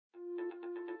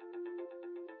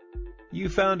You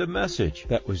found a message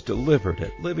that was delivered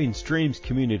at Living Streams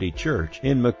Community Church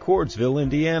in McCordsville,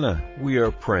 Indiana. We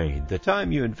are praying the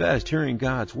time you invest hearing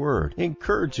God's Word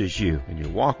encourages you in your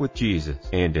walk with Jesus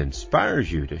and inspires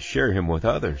you to share Him with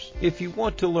others. If you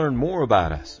want to learn more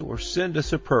about us or send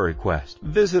us a prayer request,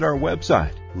 visit our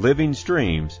website,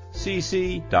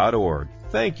 livingstreamscc.org.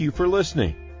 Thank you for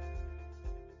listening.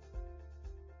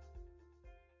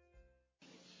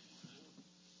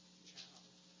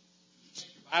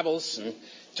 Bibles and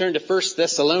turn to 1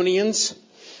 Thessalonians.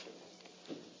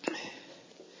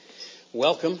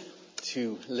 Welcome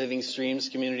to Living Streams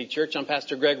Community Church. I'm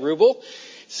Pastor Greg Rubel.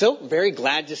 So very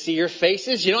glad to see your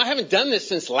faces. You know, I haven't done this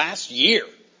since last year.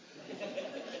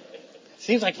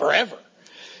 Seems like forever.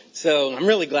 So I'm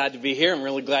really glad to be here. I'm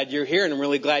really glad you're here, and I'm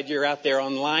really glad you're out there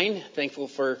online. Thankful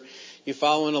for you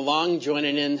following along,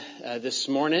 joining in this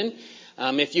morning.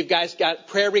 If you guys got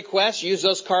prayer requests, use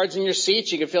those cards in your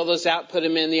seats. You can fill those out, put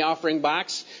them in the offering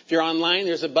box. If you're online,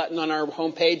 there's a button on our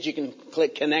homepage. You can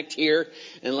click connect here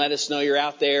and let us know you're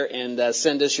out there and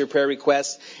send us your prayer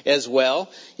requests as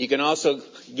well. You can also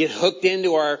get hooked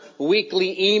into our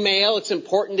weekly email. It's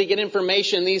important to get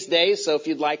information these days, so if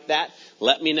you'd like that,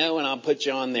 let me know and I'll put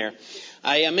you on there.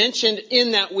 I mentioned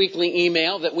in that weekly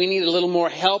email that we need a little more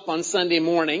help on Sunday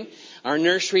morning. Our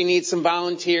nursery needs some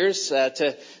volunteers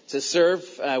to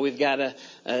serve. We've got a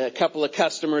couple of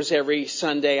customers every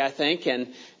Sunday, I think.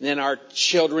 And then our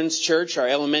children's church, our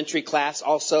elementary class,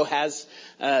 also has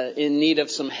in need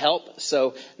of some help.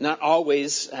 So not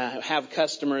always have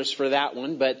customers for that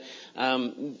one. But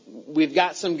we've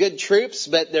got some good troops,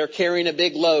 but they're carrying a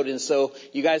big load. And so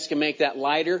you guys can make that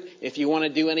lighter if you want to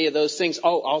do any of those things.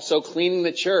 Oh, also cleaning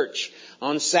the church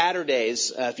on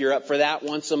Saturdays. If you're up for that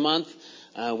once a month.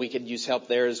 We could use help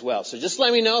there as well. So just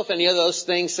let me know if any of those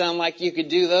things sound like you could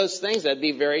do those things. That'd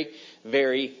be very,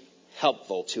 very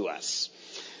helpful to us.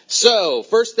 So,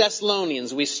 1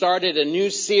 Thessalonians, we started a new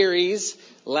series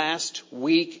last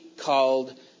week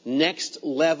called Next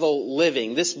Level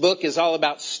Living. This book is all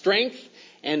about strength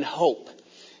and hope.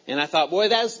 And I thought, boy,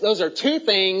 those are two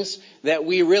things that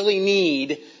we really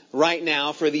need right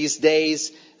now for these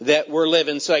days that we're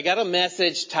living. So I got a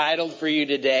message titled for you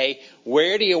today,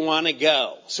 Where Do You Want to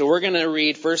Go? So we're going to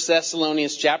read 1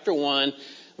 Thessalonians chapter 1,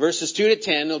 verses 2 to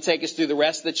 10. It'll take us through the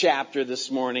rest of the chapter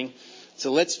this morning.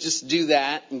 So let's just do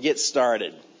that and get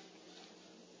started.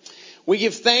 We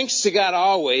give thanks to God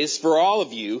always for all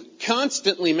of you,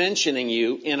 constantly mentioning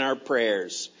you in our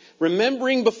prayers,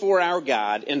 remembering before our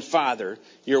God and Father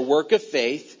your work of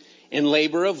faith and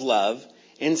labor of love,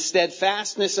 and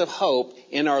steadfastness of hope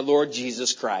in our Lord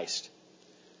Jesus Christ.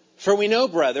 For we know,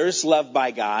 brothers, loved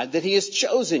by God, that He has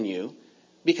chosen you,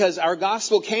 because our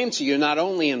gospel came to you not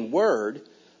only in word,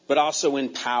 but also in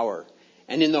power,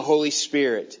 and in the Holy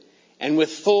Spirit, and with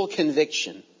full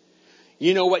conviction.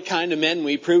 You know what kind of men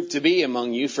we proved to be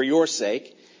among you for your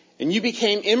sake, and you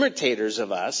became imitators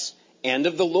of us and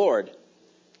of the Lord.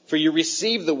 For you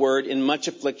received the word in much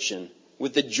affliction,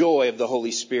 with the joy of the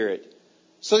Holy Spirit,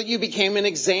 so that you became an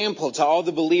example to all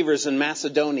the believers in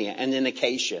Macedonia and in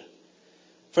Achaia.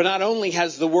 For not only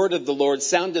has the word of the Lord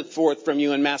sounded forth from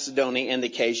you in Macedonia and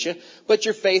Achaia, but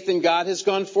your faith in God has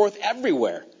gone forth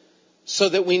everywhere, so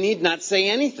that we need not say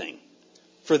anything.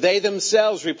 For they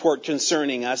themselves report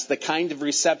concerning us the kind of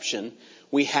reception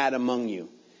we had among you,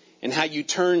 and how you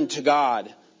turned to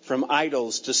God from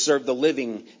idols to serve the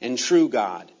living and true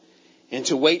God, and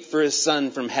to wait for His Son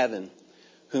from heaven,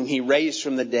 whom He raised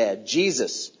from the dead,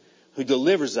 Jesus, who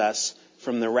delivers us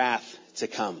from the wrath to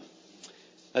come.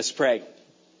 Let's pray.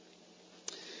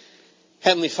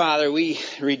 Heavenly Father, we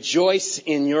rejoice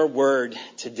in your word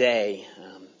today.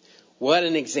 What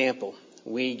an example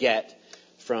we get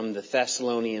from the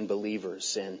Thessalonian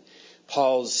believers and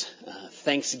Paul's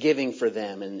thanksgiving for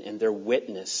them and their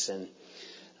witness. And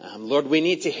Lord, we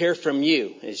need to hear from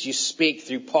you as you speak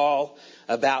through Paul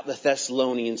about the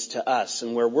Thessalonians to us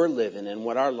and where we're living and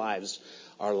what our lives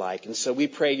are like. And so we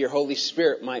pray your Holy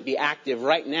Spirit might be active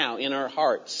right now in our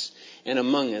hearts and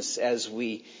among us as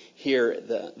we hear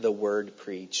the word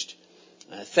preached.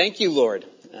 Thank you, Lord,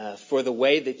 for the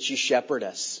way that you shepherd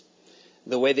us,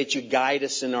 the way that you guide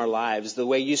us in our lives, the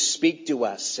way you speak to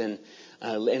us and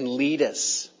lead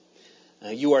us.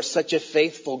 You are such a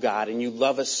faithful God, and you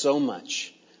love us so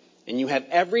much, and you have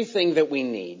everything that we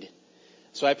need.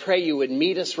 So I pray you would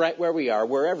meet us right where we are,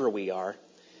 wherever we are.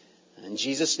 In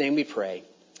Jesus' name we pray.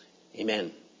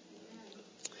 Amen.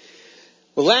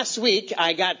 Well, last week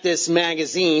I got this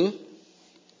magazine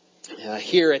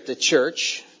here at the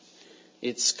church.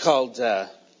 It's called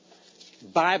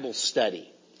Bible Study.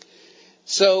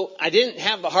 So I didn't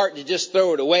have the heart to just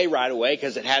throw it away right away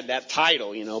because it had that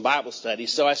title, Bible study.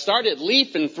 So I started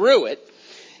leafing through it.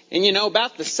 And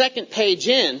about the second page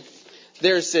in,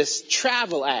 there's this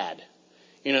travel ad.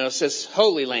 It says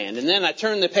Holy Land. And then I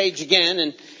turn the page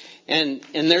again and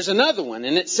there's another one.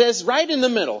 And it says right in the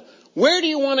middle, where do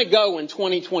you want to go in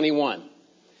 2021?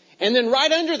 And then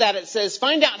right under that it says,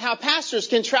 find out how pastors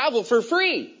can travel for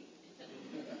free.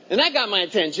 And that got my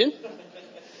attention.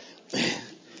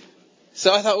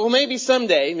 So I thought, well, maybe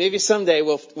someday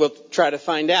we'll try to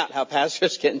find out how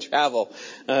pastors can travel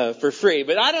for free.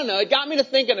 But I don't know. It got me to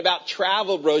thinking about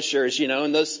travel brochures,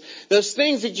 and those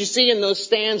things that you see in those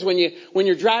stands when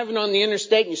you're driving on the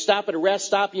interstate and you stop at a rest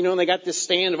stop, and they got this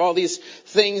stand of all these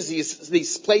things,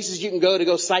 these places you can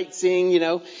go sightseeing,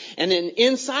 And then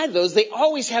inside those, they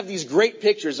always have these great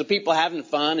pictures of people having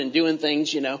fun and doing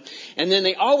things, And then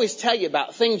they always tell you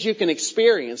about things you can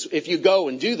experience if you go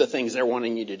and do the things they're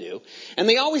wanting you to do. And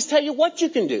they always tell you what you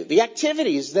can do, the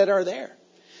activities that are there.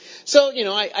 So,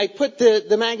 I put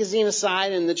the magazine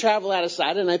aside and the travel ad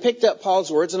aside, and I picked up Paul's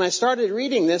words and I started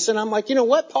reading this, and I'm like, you know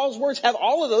what? Paul's words have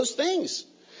all of those things.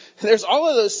 There's all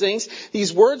of those things,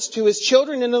 these words to his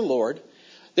children in the Lord.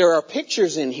 There are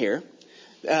pictures in here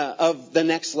of the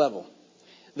next level.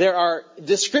 There are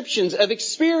descriptions of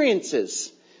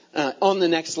experiences on the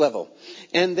next level.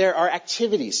 And there are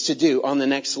activities to do on the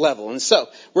next level. And so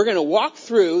we're going to walk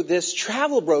through this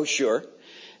travel brochure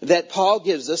that Paul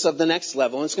gives us of the next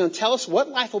level. And it's going to tell us what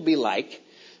life will be like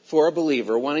for a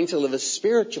believer wanting to live a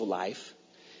spiritual life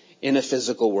in a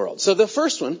physical world. So the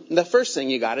first thing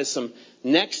you got is some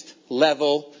next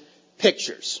level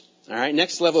pictures. All right,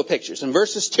 next level pictures. In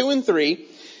verses 2 and 3,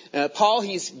 Paul,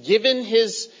 he's given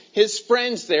his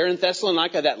friends there in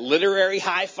Thessalonica that literary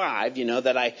high five,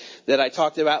 that I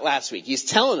talked about last week. He's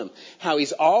telling them how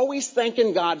he's always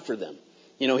thanking God for them.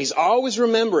 He's always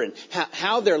remembering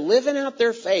how they're living out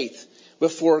their faith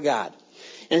before God.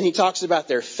 And he talks about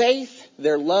their faith,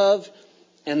 their love,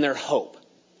 and their hope.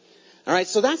 All right,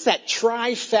 so that's that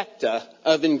trifecta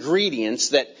of ingredients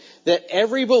that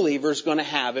every believer is going to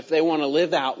have if they want to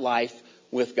live out life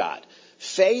with God.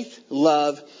 Faith,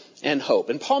 love, and hope.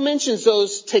 And Paul mentions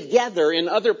those together in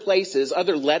other places,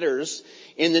 other letters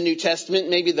in the New Testament.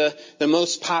 Maybe the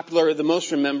most popular, the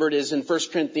most remembered is in 1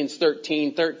 Corinthians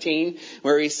 13:13,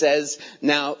 where he says,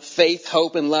 now faith,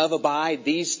 hope, and love abide,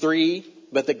 these three,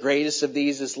 but the greatest of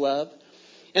these is love.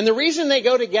 And the reason they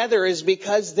go together is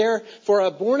because for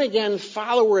a born-again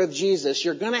follower of Jesus,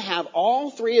 you're going to have all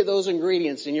three of those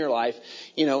ingredients in your life,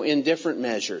 in different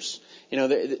measures.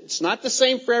 It's not the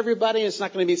same for everybody, and it's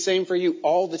not going to be the same for you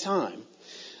all the time.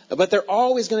 But they're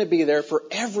always going to be there for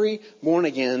every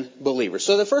born-again believer.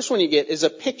 So the first one you get is a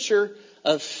picture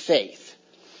of faith.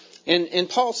 And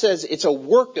Paul says it's a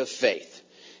work of faith.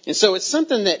 And so it's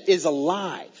something that is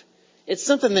alive. It's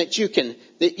something that you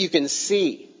can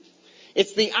see.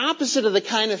 It's the opposite of the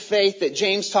kind of faith that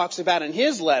James talks about in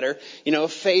his letter,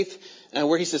 faith,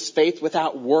 where he says faith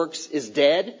without works is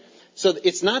dead. So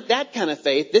it's not that kind of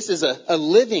faith. This is a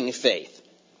living faith.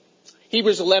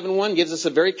 Hebrews 11:1 gives us a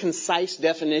very concise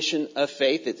definition of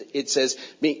faith. It says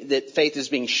that faith is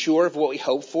being sure of what we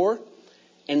hope for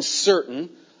and certain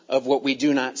of what we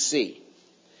do not see.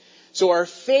 So our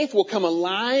faith will come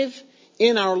alive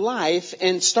in our life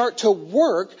and start to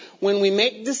work when we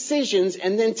make decisions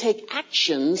and then take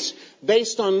actions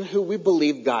based on who we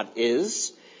believe God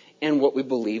is and what we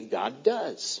believe God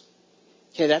does.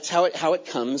 Okay, that's how it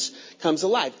comes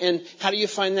alive. And how do you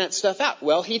find that stuff out?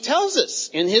 Well, he tells us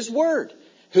in his word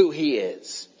who he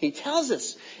is. He tells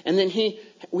us. And then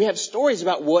we have stories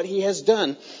about what he has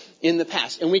done in the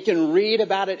past. And we can read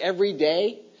about it every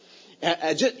day.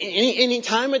 Just any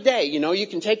time of day, you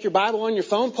can take your Bible on your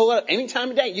phone, pull it up any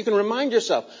time of day. You can remind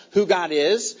yourself who God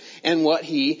is and what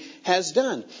he has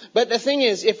done. But the thing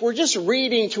is, if we're just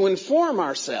reading to inform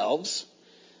ourselves,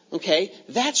 okay,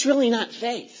 that's really not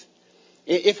faith.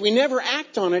 If we never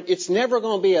act on it, it's never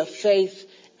going to be a faith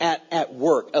at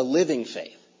work, a living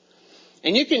faith.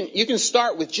 And you can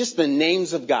start with just the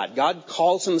names of God. God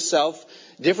calls himself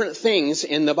different things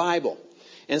in the Bible.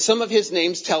 And some of his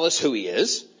names tell us who he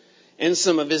is. And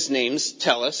some of his names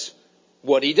tell us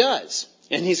what he does.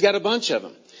 And he's got a bunch of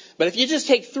them. But if you just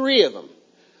take three of them,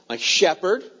 like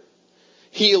shepherd,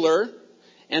 healer,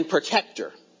 and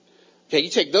protector. Okay, you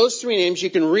take those three names,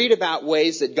 you can read about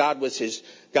ways that God was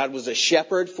a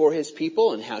shepherd for his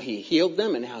people and how he healed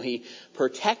them and how he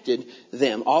protected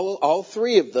them. All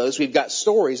three of those we've got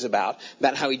stories about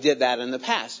how he did that in the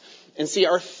past. And see,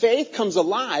 our faith comes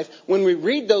alive when we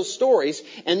read those stories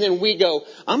and then we go,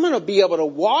 I'm going to be able to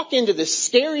walk into this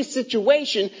scary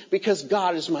situation because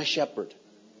God is my shepherd.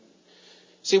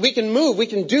 See, we can move, we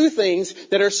can do things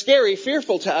that are scary,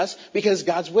 fearful to us because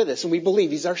God's with us and we believe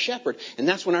He's our shepherd. And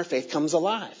that's when our faith comes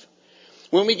alive.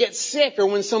 When we get sick or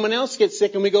when someone else gets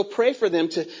sick and we go pray for them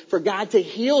for God to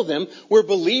heal them, we're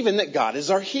believing that God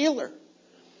is our healer.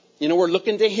 We're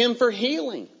looking to Him for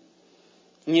healing.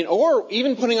 Or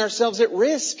even putting ourselves at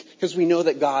risk because we know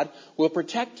that God will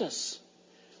protect us.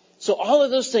 So all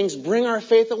of those things bring our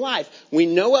faith alive. We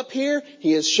know up here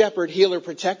He is shepherd, healer,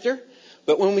 protector.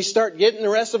 But when we start getting the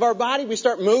rest of our body, we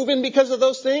start moving because of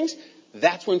those things,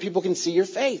 that's when people can see your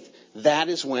faith. That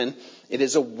is when it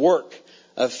is a work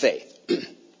of faith.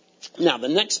 Now, the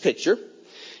next picture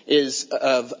is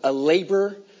of a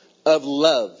labor of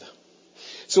love.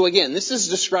 So again, this is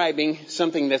describing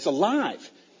something that's alive.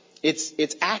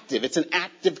 It's active. It's an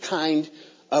active kind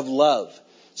of love.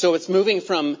 So it's moving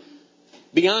from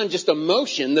beyond just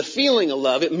emotion, the feeling of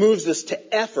love. It moves us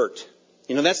to effort.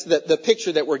 That's the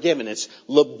picture that we're given. It's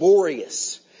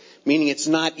laborious, meaning it's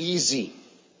not easy.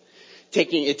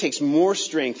 It takes more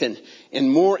strength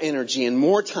and more energy and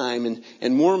more time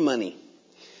and more money.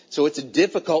 So it's a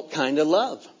difficult kind of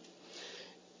love.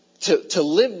 To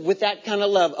live with that kind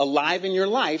of love alive in your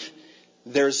life,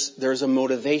 there's a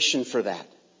motivation for that.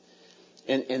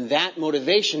 And that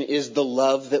motivation is the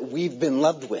love that we've been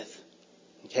loved with.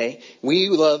 Okay? We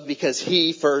love because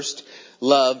He first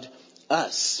loved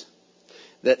us.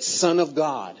 That Son of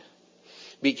God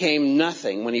became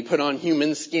nothing when He put on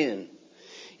human skin.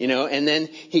 And then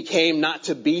He came not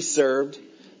to be served,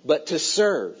 but to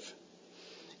serve.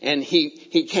 And He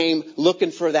came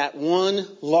looking for that one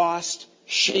lost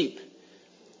sheep.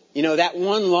 That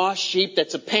one lost sheep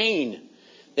that's a pain.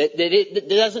 That it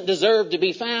doesn't deserve to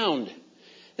be found.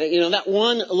 That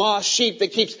one lost sheep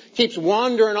that keeps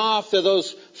wandering off to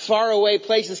those faraway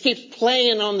places, keeps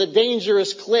playing on the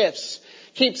dangerous cliffs,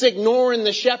 keeps ignoring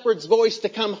the shepherd's voice to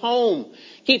come home,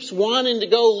 keeps wanting to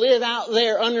go live out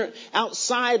there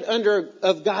outside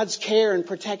of God's care and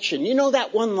protection.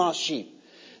 That one lost sheep.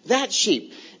 That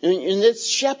sheep. And this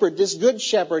shepherd, this good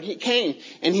shepherd, He came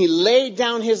and He laid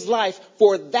down His life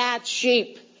for that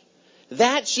sheep.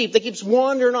 That sheep that keeps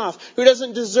wandering off, who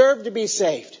doesn't deserve to be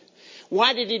saved.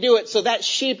 Why did He do it? So that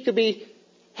sheep could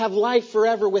have life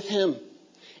forever with Him.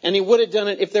 And He would have done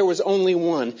it if there was only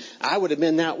one. I would have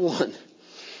been that one.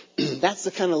 That's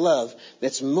the kind of love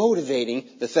that's motivating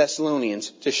the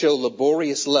Thessalonians to show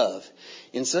laborious love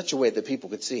in such a way that people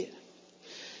could see it.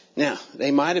 Now,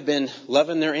 they might have been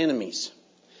loving their enemies.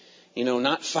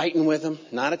 Not fighting with them,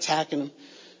 not attacking them,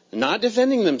 not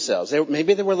defending themselves.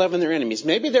 Maybe they were loving their enemies.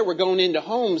 Maybe they were going into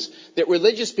homes that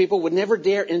religious people would never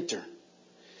dare enter.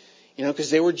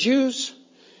 Because they were Jews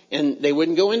and they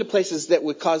wouldn't go into places that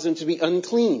would cause them to be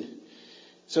unclean.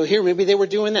 So here, maybe they were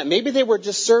doing that. Maybe they were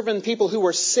just serving people who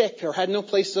were sick or had no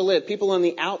place to live, people on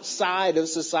the outside of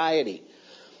society.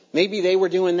 Maybe they were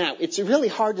doing that. It's really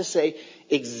hard to say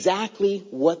exactly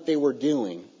what they were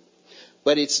doing.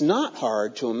 But it's not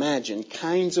hard to imagine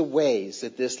kinds of ways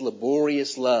that this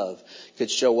laborious love could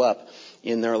show up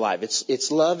in their life.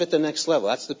 It's love at the next level.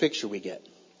 That's the picture we get.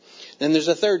 Then there's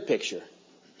a third picture.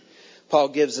 Paul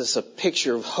gives us a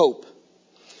picture of hope.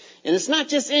 And it's not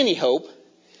just any hope.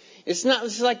 It's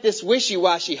like this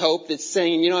wishy-washy hope that's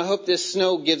saying, I hope this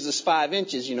snow gives us 5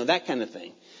 inches, that kind of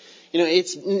thing.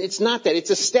 It's not that. It's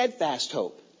a steadfast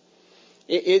hope.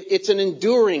 It's an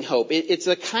enduring hope. It's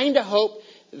a kind of hope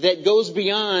that goes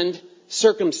beyond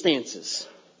circumstances.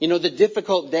 The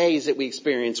difficult days that we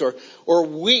experience or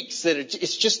weeks that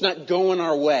it's just not going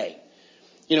our way.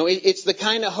 It's the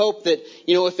kind of hope that,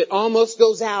 if it almost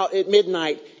goes out at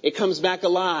midnight, it comes back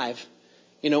alive,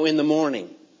 in the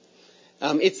morning.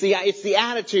 It's the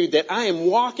attitude that I am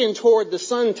walking toward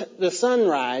the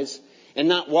sunrise and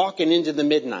not walking into the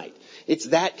midnight. It's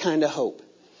that kind of hope.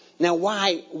 Now,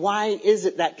 why is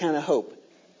it that kind of hope?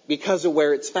 Because of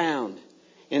where it's found.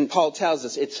 And Paul tells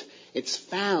us it's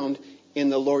found in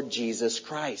the Lord Jesus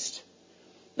Christ.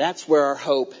 That's where our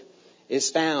hope is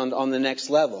found on the next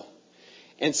level.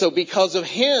 And so because of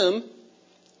Him,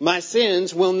 my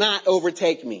sins will not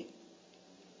overtake me.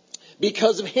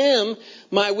 Because of Him,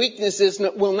 my weaknesses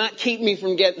will not keep me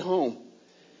from getting home.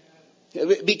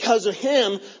 Because of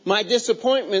Him, my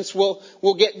disappointments will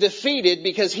get defeated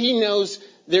because He knows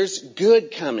there's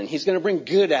good coming. He's going to bring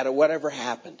good out of whatever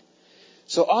happened.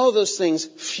 So all of those things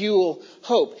fuel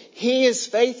hope. He is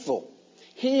faithful.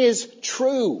 He is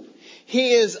true.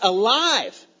 He is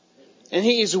alive. And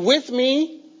He is with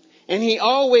me. And He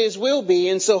always will be.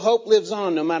 And so hope lives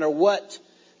on no matter what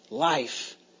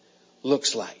life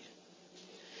looks like.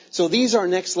 So these are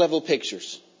next level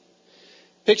pictures.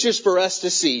 Pictures for us to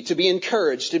see, to be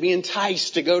encouraged, to be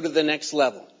enticed to go to the next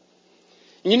level.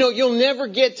 You know, you'll never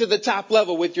get to the top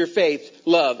level with your faith,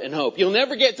 love, and hope. You'll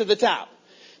never get to the top.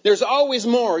 There's always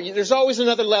more. There's always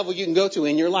another level you can go to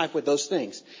in your life with those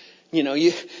things. You know,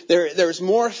 there's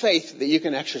more faith that you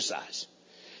can exercise.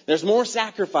 There's more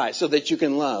sacrifice so that you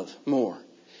can love more.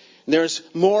 There's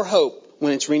more hope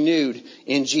when it's renewed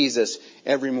in Jesus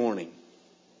every morning.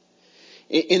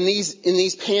 In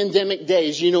these pandemic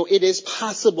days, you know, it is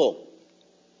possible.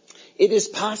 It is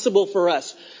possible for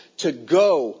us to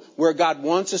go where God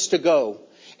wants us to go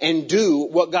and do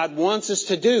what God wants us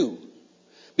to do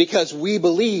because we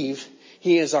believe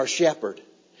He is our shepherd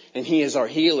and He is our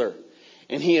healer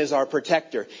and He is our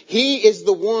protector. He is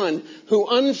the one who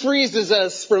unfreezes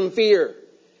us from fear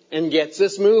and gets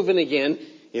us moving again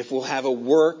if we'll have a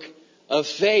work of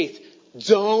faith.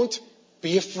 Don't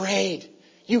be afraid.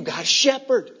 You got a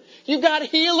shepherd. You got a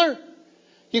healer.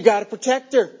 You got a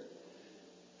protector.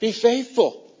 Be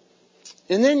faithful.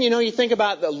 And then, you know, you think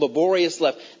about the laborious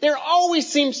life. There always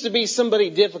seems to be somebody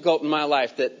difficult in my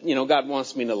life that, you know, God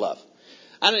wants me to love.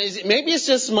 I don't know, maybe it's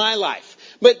just my life.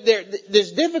 But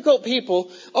there's difficult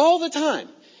people all the time.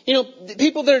 You know,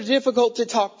 people that are difficult to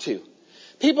talk to.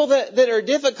 People that are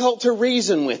difficult to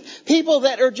reason with. People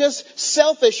that are just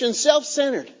selfish and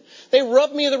self-centered. They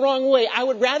rub me the wrong way. I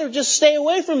would rather just stay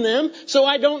away from them so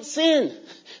I don't sin.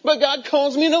 But God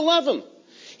calls me to love them.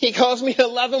 He calls me to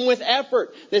love Him with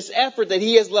effort. This effort that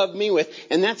He has loved me with.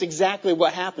 And that's exactly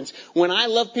what happens. When I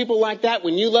love people like that,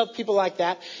 when you love people like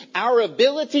that, our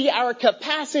ability, our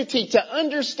capacity to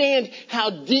understand how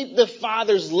deep the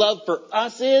Father's love for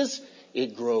us is,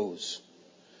 it grows.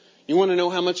 You want to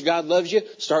know how much God loves you?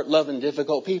 Start loving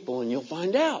difficult people and you'll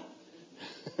find out.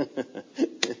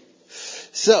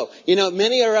 So, you know,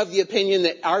 many are of the opinion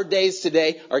that our days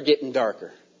today are getting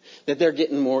darker. That they're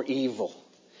getting more evil.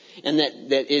 And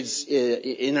that is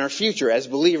in our future as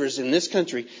believers in this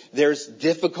country, there's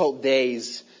difficult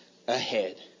days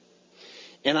ahead.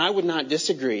 And I would not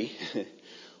disagree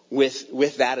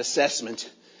with that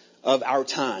assessment of our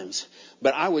times.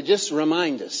 But I would just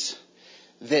remind us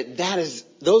that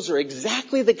those are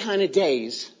exactly the kind of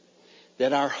days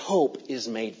that our hope is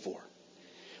made for.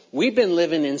 We've been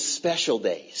living in special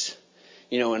days,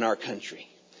 you know, in our country.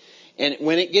 And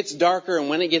when it gets darker and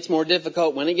when it gets more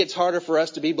difficult, when it gets harder for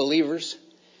us to be believers,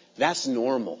 that's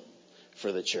normal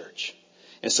for the church.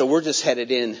 And so we're just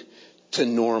headed in to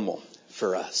normal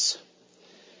for us.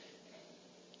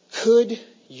 Could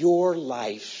your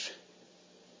life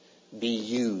be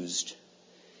used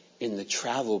in the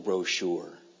travel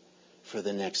brochure for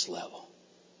the next level?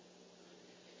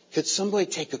 Could somebody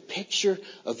take a picture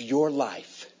of your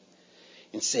life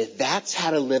and say, that's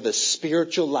how to live a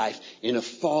spiritual life in a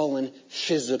fallen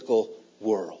physical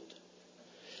world?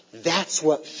 That's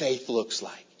what faith looks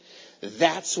like.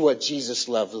 That's what Jesus'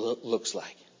 love looks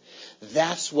like.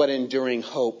 That's what enduring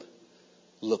hope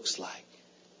looks like.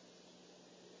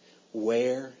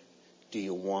 Where do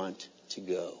you want to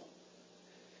go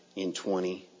in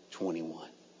 2021?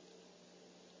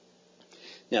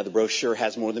 Now, the brochure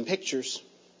has more than pictures.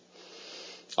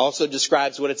 Also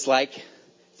describes what it's like.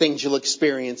 Things you'll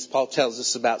experience. Paul tells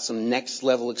us about some next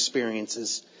level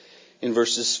experiences in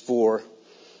verses 4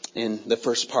 and the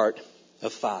first part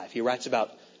of 5. He writes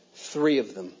about 3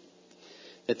 of them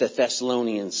that the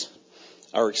Thessalonians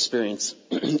are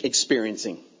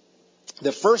experiencing.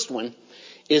 The first one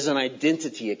is an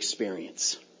identity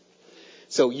experience.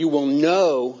 So you will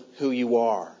know who you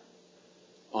are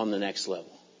on the next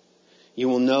level. You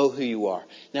will know who you are.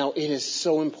 Now, it is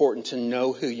so important to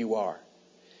know who you are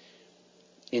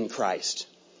in Christ,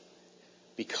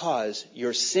 because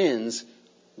your sins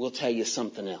will tell you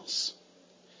something else.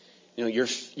 You know,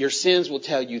 your sins will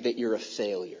tell you that you're a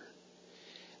failure,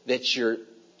 that you're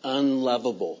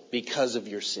unlovable because of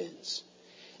your sins,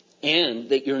 and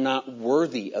that you're not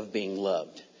worthy of being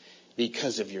loved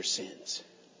because of your sins.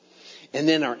 And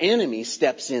then our enemy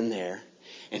steps in there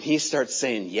and he starts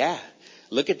saying, yeah,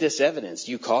 look at this evidence.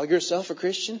 You call yourself a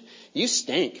Christian? You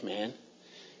stink, man.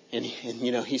 And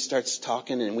you know, he starts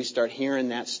talking and we start hearing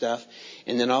that stuff.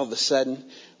 And then all of a sudden,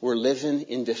 we're living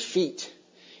in defeat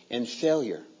and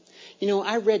failure. You know,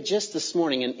 I read just this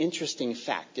morning an interesting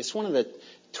fact. It's one of the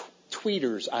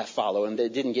tweeters I follow and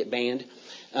that didn't get banned.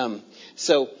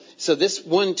 So this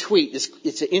one tweet,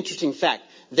 it's an interesting fact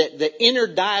that the inner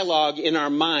dialogue in our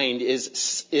mind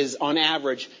is on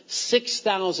average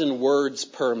 6,000 words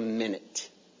per minute.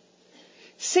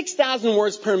 6,000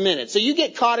 words per minute. So you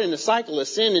get caught in the cycle of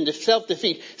sin and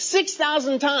self-defeat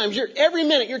 6,000 times. Every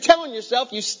minute you're telling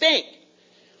yourself you stink.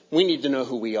 We need to know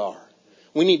who we are.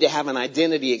 We need to have an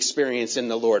identity experience in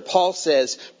the Lord. Paul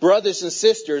says, brothers and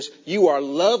sisters, you are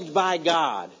loved by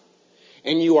God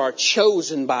and you are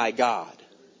chosen by God.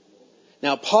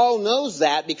 Now, Paul knows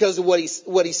that because of what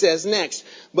he says next.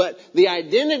 But the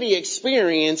identity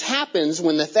experience happens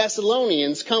when the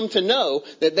Thessalonians come to know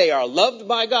that they are loved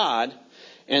by God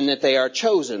and that they are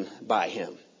chosen by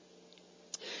Him.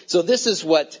 So this is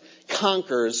what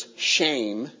conquers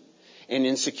shame and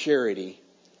insecurity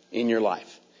in your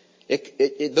life.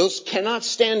 Those cannot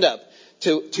stand up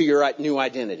to your new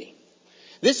identity.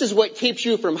 This is what keeps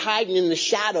you from hiding in the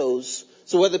shadows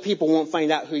so other people won't find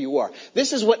out who you are.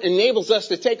 This is what enables us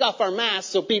to take off our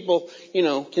masks so people,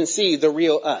 can see the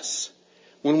real us.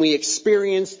 When we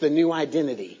experience the new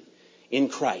identity in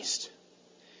Christ.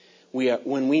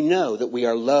 When we know that we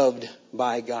are loved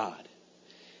by God.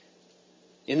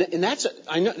 And that's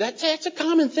a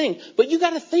common thing. But you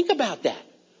got to think about that.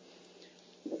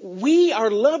 We are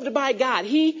loved by God.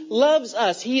 He loves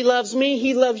us. He loves me.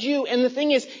 He loves you. And the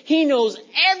thing is, He knows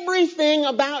everything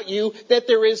about you that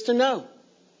there is to know.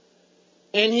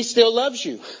 And He still loves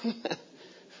you.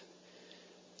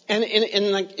 and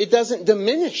it doesn't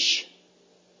diminish.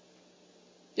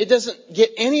 It doesn't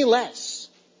get any less.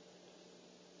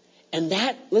 And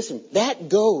that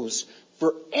goes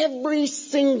for every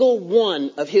single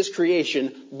one of His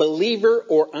creation, believer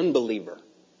or unbeliever.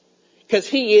 Because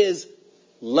He is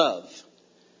love.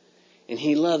 And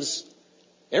He loves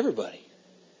everybody.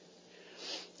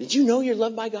 Did you know you're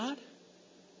loved by God?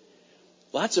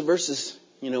 Lots of verses,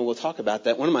 we'll talk about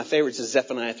that. One of my favorites is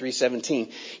Zephaniah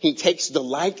 3:17. He takes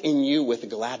delight in you with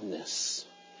gladness.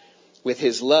 With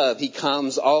His love, He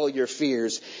calms all your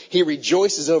fears. He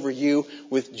rejoices over you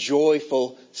with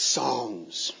joyful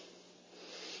songs.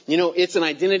 It's an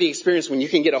identity experience when you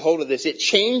can get a hold of this. It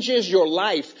changes your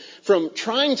life from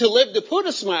trying to live to put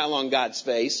a smile on God's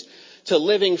face to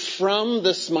living from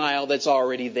the smile that's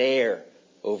already there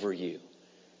over you.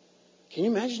 Can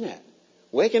you imagine that?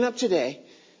 Waking up today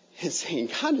and saying,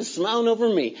 God is smiling over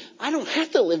me. I don't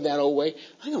have to live that old way.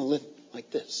 I'm going to live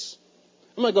like this.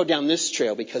 I'm going to go down this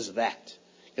trail because of that.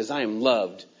 Because I am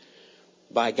loved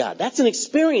by God. That's an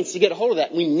experience to get a hold of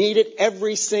that. We need it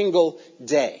every single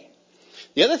day.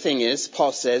 The other thing is,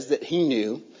 Paul says that he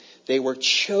knew they were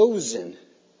chosen.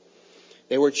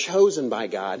 They were chosen by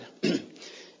God.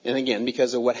 And again,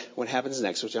 because of what happens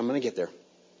next, which I'm going to get there.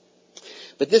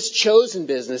 But this chosen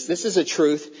business, this is a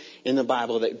truth in the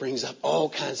Bible that brings up all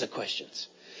kinds of questions.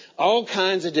 All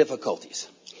kinds of difficulties.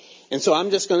 And so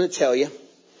I'm just going to tell you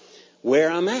where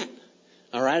I'm at.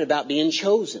 All right, about being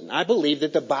chosen. I believe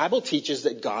that the Bible teaches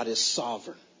that God is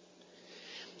sovereign.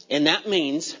 And that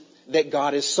means that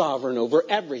God is sovereign over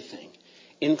everything,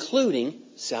 including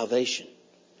salvation.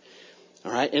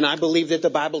 All right. And I believe that the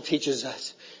Bible teaches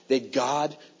us that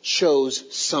God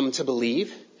chose some to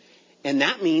believe. And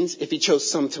that means if He chose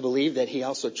some to believe, that He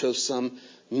also chose some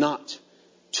not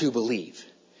to believe.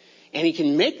 And He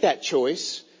can make that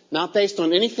choice not based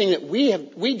on anything that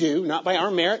we do, not by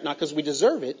our merit, not because we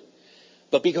deserve it,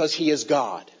 but because He is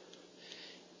God.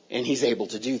 And He's able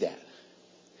to do that.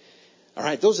 All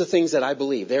right, those are things that I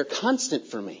believe. They're constant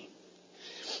for me.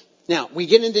 Now, we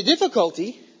get into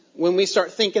difficulty when we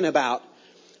start thinking about,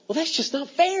 well, that's just not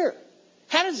fair.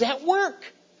 How does that work?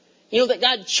 That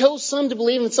God chose some to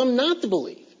believe and some not to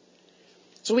believe.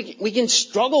 So we can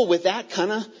struggle with that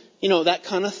kind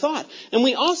of thought. And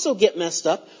we also get messed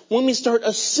up when we start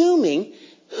assuming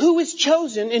who is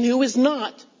chosen and who is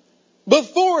not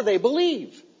before they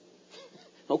believe.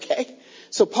 Okay?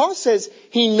 So Paul says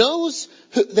he knows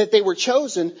that they were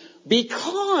chosen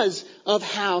because of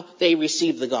how they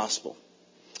received the gospel.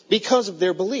 Because of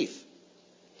their belief.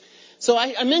 So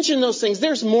I mentioned those things.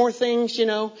 There's more things,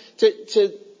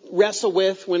 to wrestle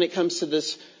with when it comes to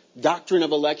this doctrine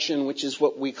of election, which is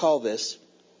what we call this.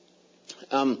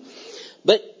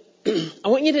 But I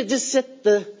want you to just set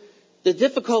the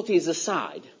difficulties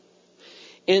aside.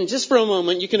 And just for a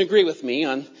moment, you can agree with me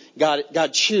on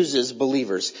God chooses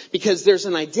believers. Because there's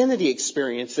an identity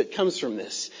experience that comes from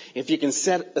this. If you can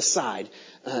set aside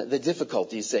the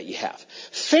difficulties that you have.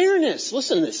 Fairness,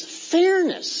 listen to this.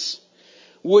 Fairness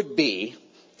would be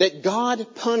that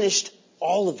God punished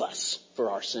all of us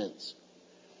for our sins.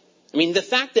 I mean, the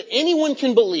fact that anyone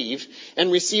can believe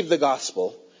and receive the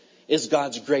gospel is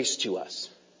God's grace to us.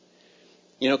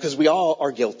 Because we all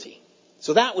are guilty.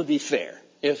 So that would be fair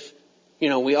if,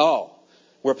 we all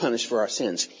were punished for our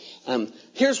sins.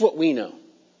 Here's what we know.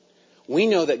 We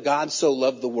know that God so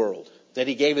loved the world that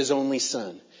He gave His only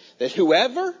Son, that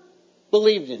whoever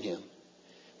believed in Him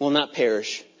will not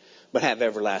perish, but have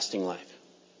everlasting life.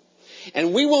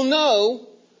 And we will know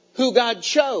who God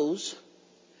chose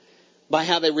by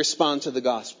how they respond to the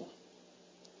gospel.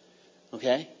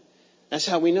 Okay? That's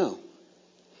how we know.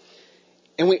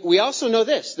 And we also know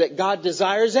this, that God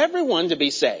desires everyone to be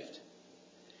saved.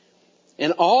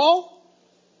 And all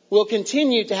will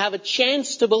continue to have a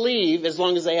chance to believe as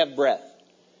long as they have breath.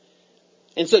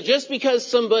 And so just because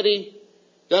somebody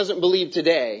doesn't believe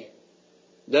today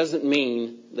doesn't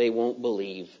mean they won't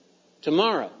believe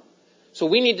tomorrow. So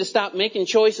we need to stop making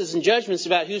choices and judgments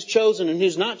about who's chosen and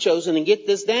who's not chosen and get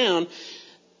this down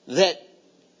that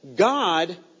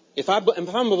God, if I'm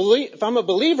a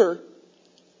believer,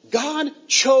 God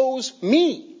chose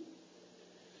me.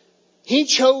 He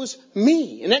chose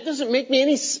me. And that doesn't make me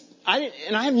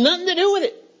and I have nothing to do with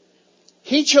it.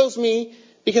 He chose me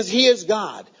because He is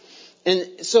God.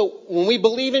 And so when we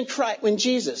believe in Christ, in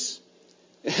Jesus,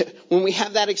 when we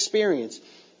have that experience,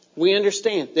 we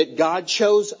understand that God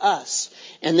chose us.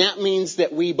 And that means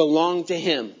that we belong to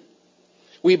Him.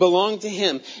 We belong to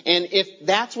Him. And if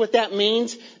that's what that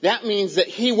means that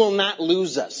He will not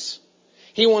lose us.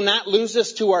 He will not lose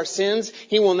us to our sins.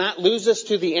 He will not lose us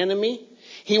to the enemy.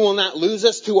 He will not lose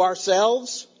us to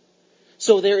ourselves.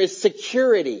 So there is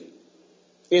security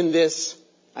in this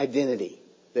identity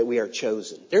that we are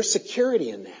chosen. There's security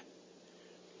in that.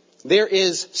 There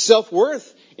is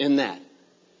self-worth in that.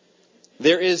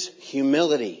 There is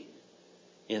humility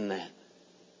in that.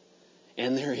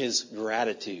 And there is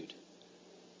gratitude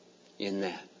in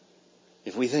that.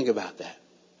 If we think about that.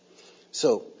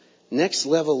 So, next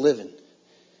level living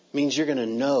means you're going to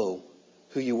know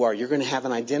who you are. You're going to have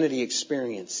an identity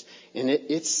experience. And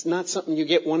it's not something you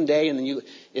get one day and then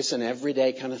it's an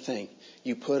everyday kind of thing.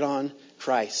 You put on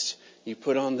Christ. You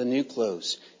put on the new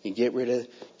clothes. You get rid of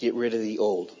the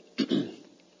old.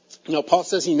 Now, Paul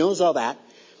says he knows all that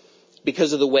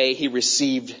because of the way they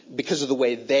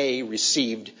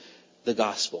received the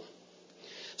gospel.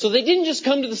 So they didn't just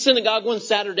come to the synagogue one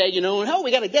Saturday, and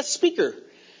we got a guest speaker.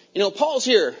 Paul's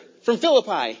here from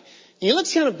Philippi. He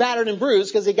looks kind of battered and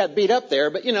bruised because he got beat up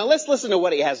there, but let's listen to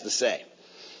what he has to say.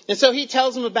 And so he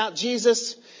tells them about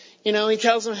Jesus. He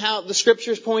tells them how the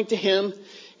scriptures point to Him.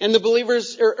 And the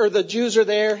believers or the Jews are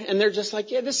there and they're just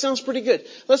like, yeah, this sounds pretty good.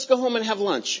 Let's go home and have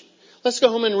lunch. Let's go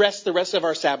home and rest the rest of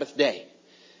our Sabbath day.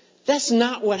 That's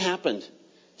not what happened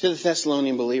to the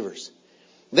Thessalonian believers.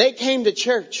 They came to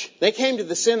church. They came to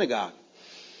the synagogue.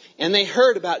 And they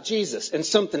heard about Jesus. And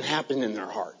something happened in their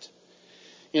heart.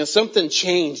 Something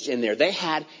changed in there. They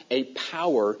had a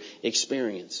power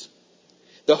experience.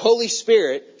 The Holy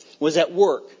Spirit was at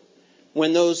work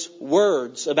when those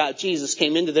words about Jesus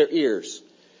came into their ears.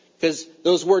 Because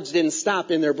those words didn't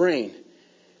stop in their brain.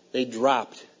 They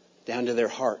dropped down to their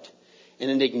heart.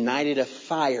 And it ignited a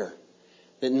fire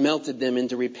that melted them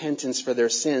into repentance for their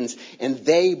sins. And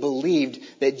they believed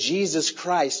that Jesus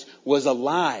Christ was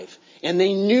alive. And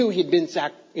they knew He'd been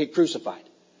crucified.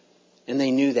 And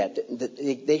they knew that.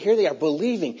 Here they are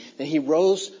believing that He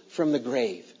rose from the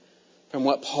grave. From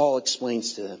what Paul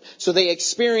explains to them. So they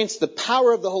experienced the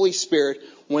power of the Holy Spirit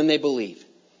when they believe.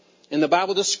 And the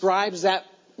Bible describes that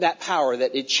power,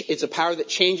 that it's a power that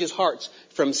changes hearts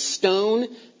from stone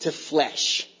to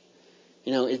flesh.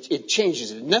 It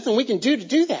changes it. Nothing we can do to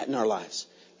do that in our lives.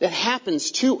 That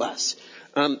happens to us.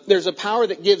 There's a power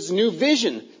that gives new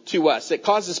vision to us, that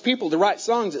causes people to write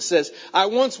songs that says, I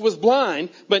once was blind,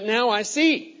 but now I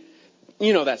see.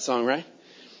 You know that song, right?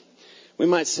 We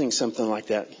might sing something like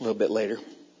that a little bit later.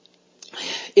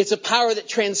 It's a power that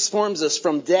transforms us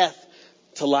from death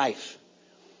to life.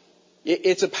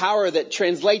 It's a power that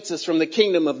translates us from the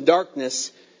kingdom of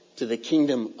darkness to the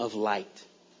kingdom of light.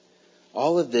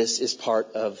 All of this is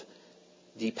part of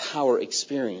the power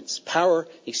experience. Power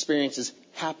experiences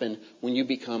happen when you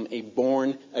become a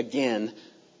born again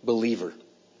believer.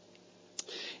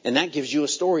 And that gives you a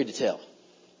story to tell.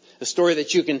 A story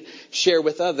that you can share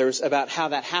with others about how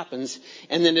that happens.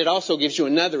 And then it also gives you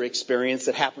another experience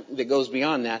that goes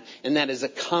beyond that. And that is a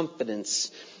confidence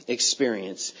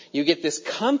experience. You get this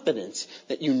confidence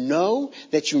that you know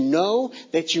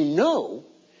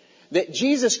that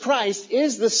Jesus Christ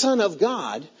is the Son of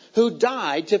God who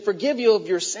died to forgive you of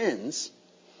your sins.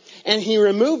 And He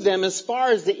removed them as far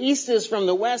as the east is from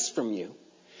the west from you.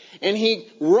 And He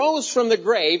rose from the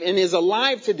grave and is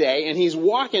alive today, and He's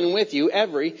walking with you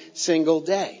every single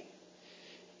day.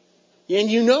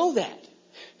 And you know that.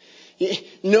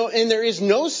 And there is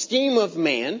no scheme of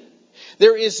man.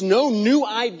 There is no new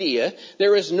idea.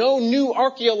 There is no new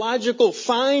archaeological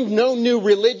find, no new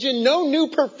religion, no new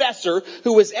professor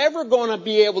who is ever going to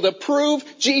be able to prove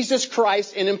Jesus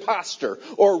Christ an imposter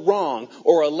or wrong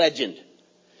or a legend.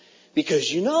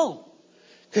 Because you know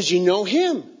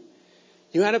Him.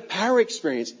 You had a power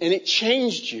experience and it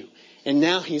changed you. And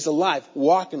now He's alive,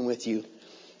 walking with you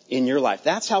in your life.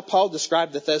 That's how Paul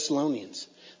described the Thessalonians.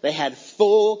 They had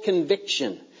full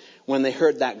conviction when they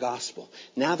heard that gospel.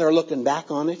 Now they're looking back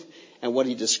on it and what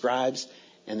he describes,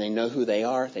 and they know who they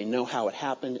are, they know how it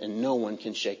happened, and no one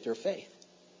can shake their faith.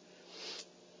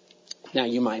 Now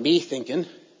you might be thinking,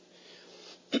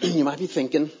 I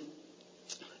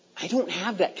don't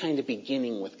have that kind of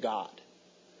beginning with God.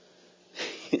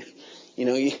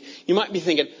 You might be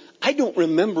thinking, I don't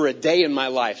remember a day in my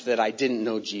life that I didn't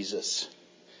know Jesus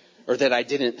or that I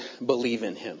didn't believe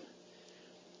in him.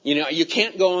 You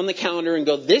can't go on the calendar and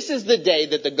go, this is the day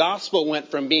that the gospel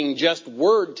went from being just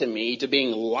word to me to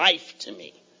being life to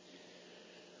me.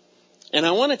 And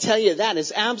I want to tell you that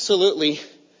is absolutely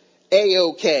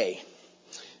A-okay.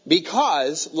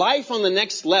 Because life on the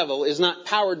next level is not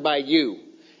powered by you.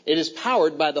 It is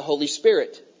powered by the Holy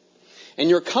Spirit. And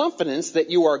your confidence that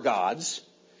you are God's,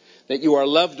 that you are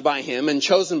loved by him and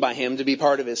chosen by him to be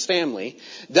part of his family,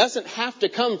 doesn't have to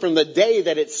come from the day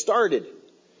that it started.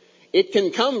 It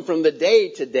can come from the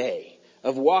day to day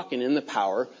of walking in the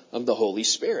power of the Holy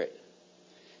Spirit.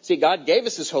 See, God gave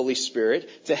us his Holy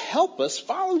Spirit to help us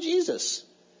follow Jesus.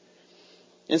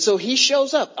 And so he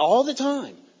shows up all the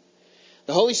time.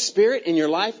 The Holy Spirit in your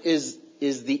life is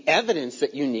the evidence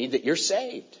that you need that you're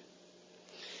saved.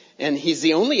 And he's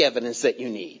the only evidence that you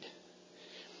need.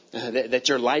 That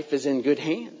your life is in good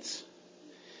hands.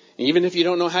 Even if you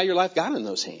don't know how your life got in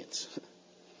those hands.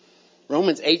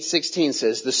 Romans 8:16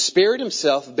 says, the Spirit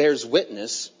himself bears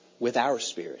witness with our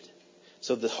spirit.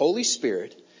 So the Holy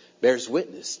Spirit bears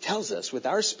witness, tells us with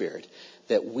our spirit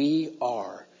that we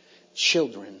are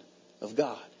children of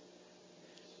God.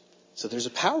 So there's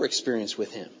a power experience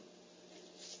with him.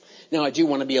 Now I do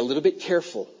want to be a little bit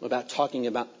careful about talking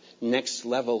about next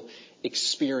level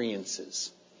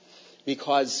experiences.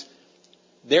 Because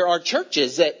there are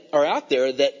churches that are out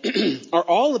there that are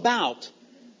all about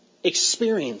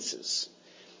experiences.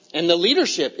 And the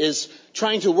leadership is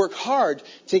trying to work hard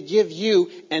to give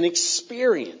you an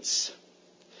experience.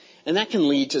 And that can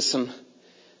lead to some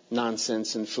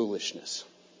nonsense and foolishness.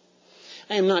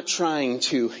 I am not trying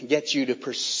to get you to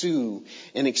pursue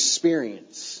an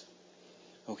experience.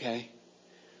 Okay?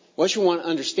 What you want to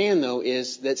understand, though,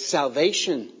 is that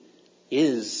salvation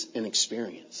is an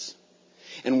experience.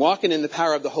 And walking in the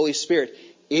power of the Holy Spirit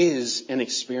is an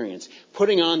experience.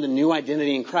 Putting on the new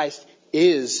identity in Christ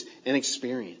is an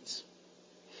experience.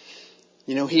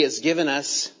 He has given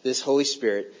us this Holy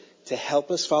Spirit to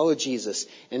help us follow Jesus.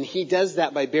 And he does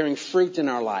that by bearing fruit in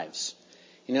our lives.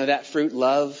 That fruit,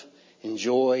 love and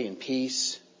joy and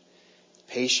peace,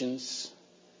 patience,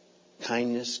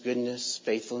 kindness, goodness,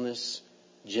 faithfulness,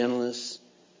 gentleness,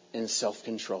 and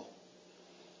self-control.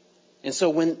 And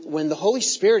so when the Holy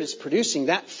Spirit is producing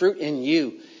that fruit in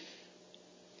you,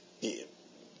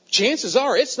 chances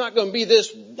are it's not going to be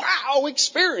this wow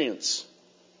experience.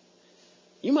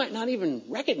 You might not even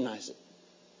recognize it.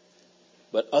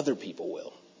 But other people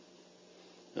will.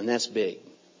 And that's big.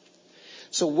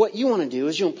 So what you want to do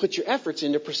is you want to put your efforts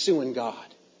into pursuing God.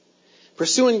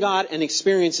 Pursuing God and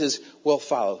experiences will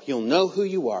follow. You'll know who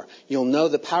you are. You'll know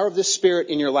the power of the Spirit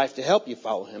in your life to help you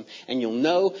follow him. And you'll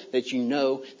know that you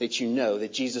know that you know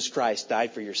that Jesus Christ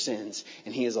died for your sins.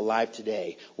 And he is alive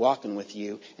today, walking with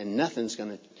you. And nothing's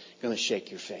going to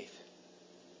shake your faith.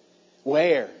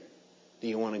 Where do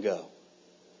you want to go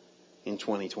in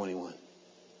 2021?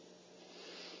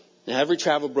 Now, every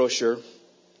travel brochure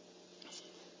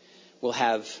will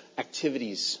have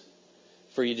activities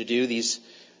for you to do. These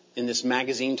in this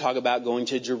magazine talk about going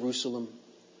to Jerusalem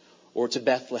or to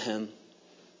Bethlehem.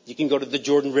 You can go to the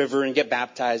Jordan River and get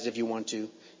baptized if you want to.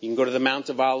 You can go to the Mount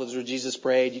of Olives where Jesus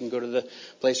prayed. You can go to the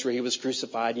place where he was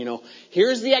crucified.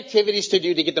 Here's the activities to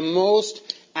do to get the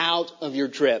most out of your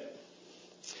trip.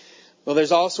 Well,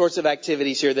 there's all sorts of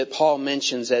activities here that Paul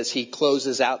mentions as he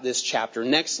closes out this chapter.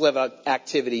 Next level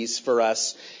activities for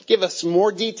us. Give us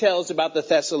more details about the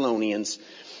Thessalonians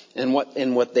and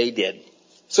what they did.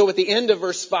 So at the end of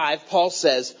verse 5, Paul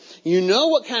says, you know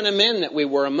what kind of men that we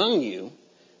were among you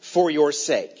for your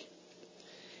sake.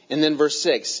 And then verse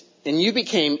 6, and you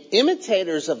became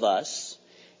imitators of us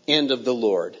and of the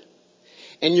Lord.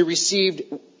 And you received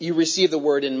the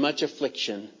word in much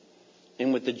affliction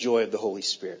and with the joy of the Holy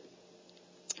Spirit.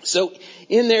 So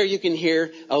in there you can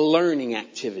hear a learning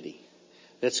activity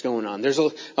that's going on. There's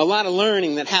a lot of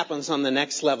learning that happens on the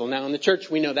next level. Now in the church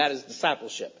we know that is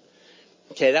discipleship.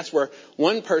 Okay, that's where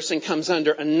one person comes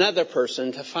under another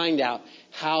person to find out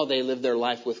how they live their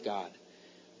life with God.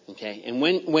 Okay, and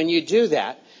when you do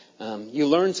that, you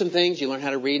learn some things. You learn how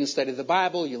to read and study the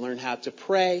Bible. You learn how to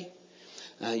pray.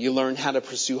 You learn how to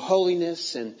pursue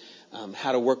holiness and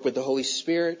how to work with the Holy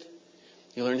Spirit.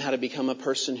 You learn how to become a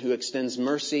person who extends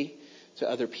mercy to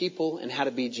other people and how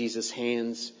to be Jesus'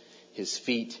 hands, his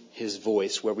feet, his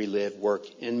voice, where we live, work,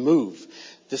 and move.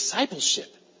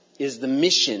 Discipleship is the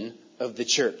mission of the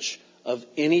church, of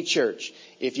any church.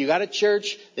 If you got a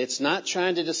church that's not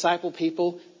trying to disciple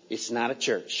people, it's not a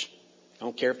church. I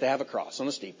don't care if they have a cross on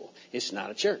a steeple. It's not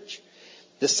a church.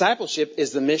 Discipleship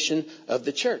is the mission of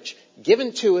the church,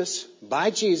 given to us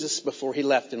by Jesus before he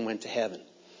left and went to heaven.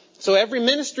 So every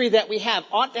ministry that we have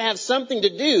ought to have something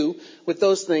to do with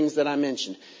those things that I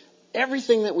mentioned.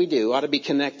 Everything that we do ought to be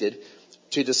connected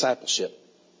to discipleship.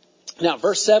 Now,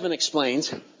 verse 7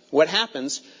 explains what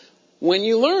happens when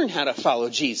you learn how to follow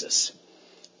Jesus.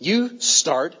 You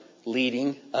start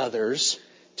leading others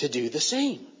to do the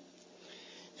same.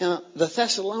 Now, the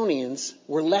Thessalonians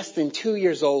were less than 2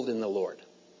 years old in the Lord.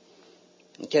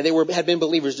 Okay, they had been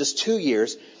believers just 2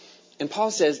 years. And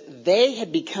Paul says they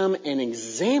had become an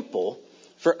example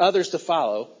for others to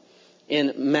follow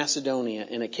in Macedonia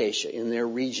and Achaia, in their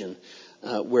region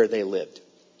where they lived.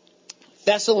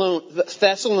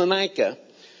 Thessalonica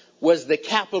was the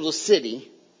capital city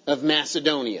of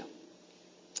Macedonia.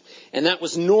 And that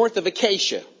was north of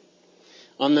Achaia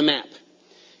on the map.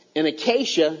 And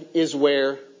Achaia is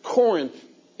where Corinth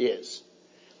is.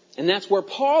 And that's where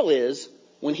Paul is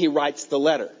when he writes the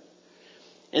letter.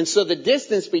 And so the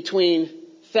distance between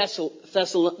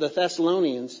the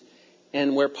Thessalonians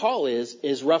and where Paul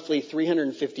is roughly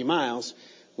 350 miles,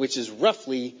 which is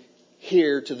roughly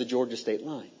here to the Georgia state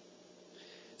line.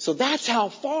 So that's how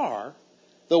far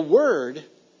the word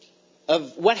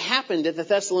of what happened at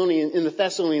in the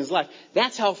Thessalonians' life,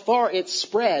 that's how far it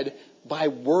spread by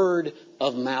word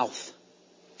of mouth.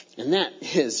 And that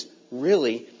is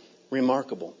really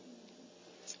remarkable.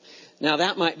 Now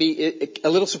that might be a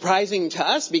little surprising to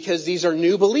us because these are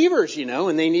new believers,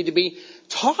 and they need to be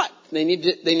taught. They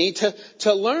need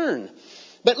to learn.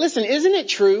 But listen, isn't it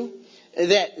true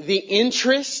that the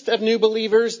interest of new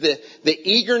believers, the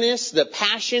eagerness, the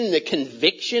passion, the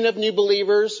conviction of new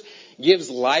believers gives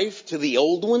life to the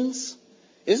old ones?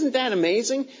 Isn't that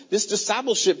amazing? This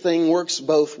discipleship thing works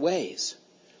both ways.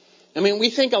 I mean,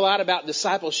 we think a lot about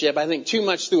discipleship, I think, too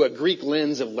much through a Greek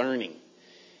lens of learning.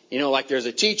 Like there's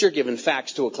a teacher giving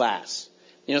facts to a class.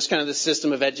 It's kind of the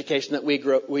system of education that we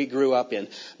grew up in.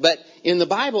 But in the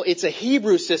Bible, it's a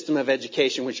Hebrew system of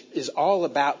education, which is all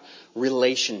about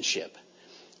relationship.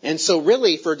 And so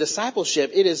really, for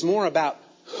discipleship, it is more about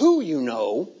who you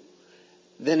know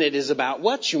than it is about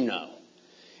what you know.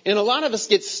 And a lot of us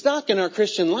get stuck in our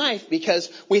Christian life because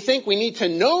we think we need to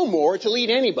know more to lead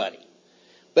anybody.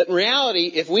 But in reality,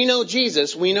 if we know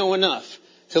Jesus, we know enough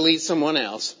to lead someone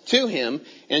else to him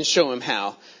and show him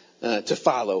how to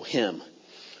follow him.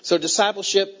 So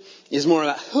discipleship is more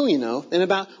about who you know than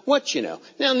about what you know.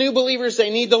 Now, new believers,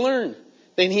 they need to learn.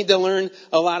 They need to learn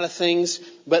a lot of things,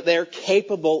 but they're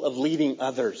capable of leading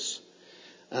others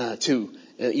to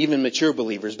even mature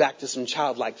believers back to some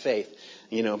childlike faith,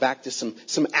 back to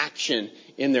some action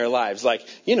in their lives. Like,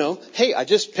 hey, I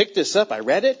just picked this up. I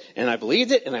read it and I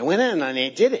believed it and I went in and I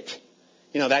did it.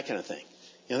 That kind of thing.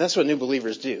 That's what new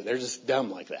believers do. They're just dumb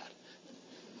like that.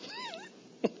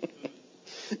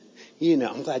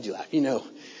 I'm glad you laughed.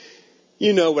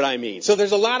 You know what I mean. So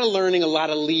there's a lot of learning, a lot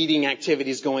of leading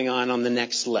activities going on the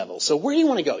next level. So where do you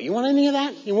want to go? You want any of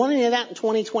that? You want any of that in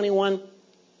 2021?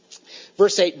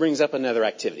 Verse 8 brings up another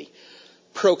activity.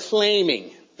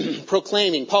 Proclaiming.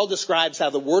 Proclaiming. Paul describes how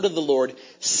the word of the Lord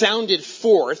sounded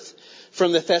forth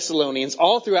from the Thessalonians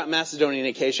all throughout Macedonia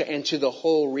and Achaia and to the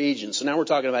whole region. So now we're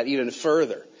talking about even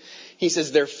further. He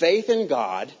says their faith in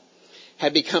God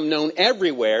had become known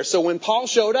everywhere. So when Paul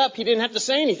showed up, he didn't have to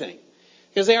say anything.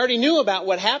 Because they already knew about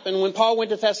what happened when Paul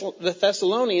went to the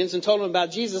Thessalonians and told them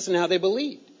about Jesus and how they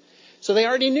believed. So they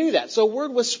already knew that. So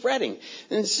word was spreading.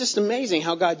 And it's just amazing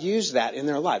how God used that in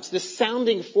their lives. This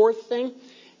sounding forth thing,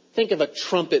 think of a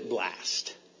trumpet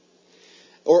blast.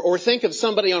 Or think of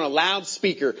somebody on a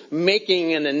loudspeaker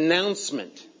making an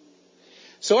announcement.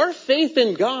 So our faith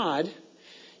in God,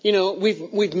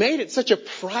 we've made it such a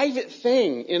private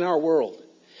thing in our world.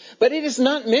 But it is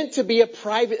not meant to be a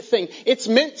private thing. It's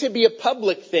meant to be a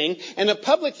public thing. And a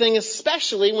public thing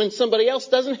especially when somebody else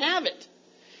doesn't have it.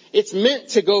 It's meant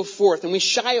to go forth. And we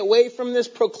shy away from this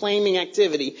proclaiming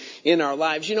activity in our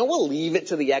lives. We'll leave it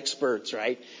to the experts,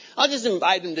 right? I'll just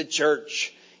invite them to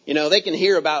church. They can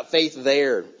hear about faith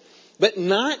there. But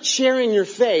not sharing your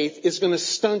faith is going to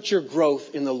stunt your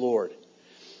growth in the Lord.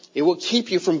 It will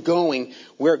keep you from going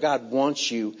where God wants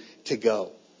you to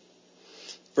go.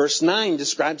 Verse 9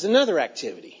 describes another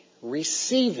activity,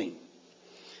 receiving.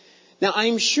 Now,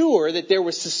 I'm sure that there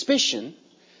was suspicion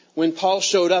when Paul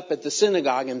showed up at the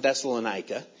synagogue in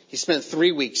Thessalonica. He spent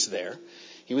 3 weeks there.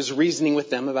 He was reasoning with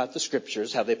them about the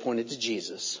scriptures, how they pointed to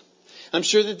Jesus. I'm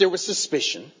sure that there was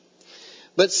suspicion.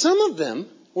 But some of them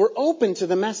were open to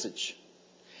the message.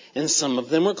 and some of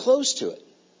them were close to it.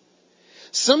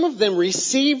 Some of them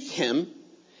received him,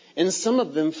 and some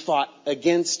of them fought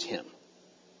against him.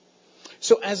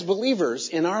 So as believers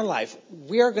in our life,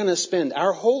 we are going to spend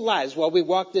our whole lives while we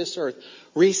walk this earth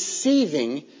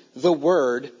receiving the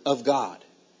Word of God.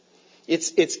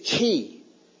 It's key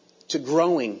to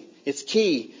growing. It's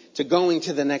key to going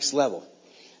to the next level.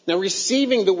 Now,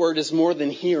 receiving the Word is more than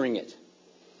hearing it.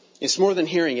 It's more than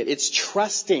hearing it. It's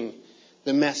trusting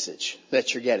the message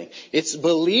that you're getting. It's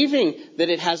believing that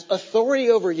it has authority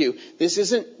over you. This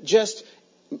isn't just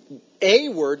a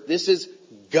word. This is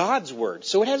God's Word.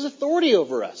 So it has authority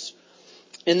over us.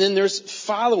 And then there's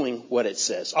following what it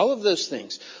says. All of those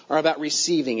things are about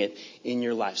receiving it in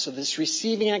your life. So this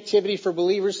receiving activity for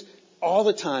believers, all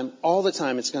the time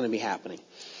it's going to be happening.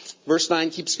 Verse 9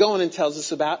 keeps going and tells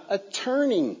us about a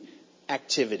turning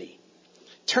activity.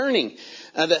 Turning.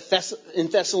 In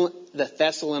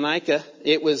Thessalonica,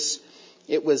 it was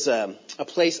a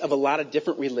place of a lot of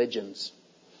different religions.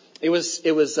 It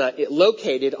was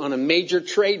located on a major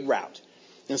trade route.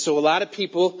 And so a lot of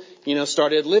people,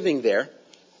 started living there.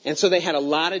 And so they had a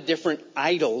lot of different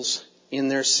idols in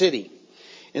their city.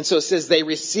 And so it says they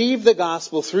received the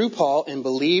gospel through Paul and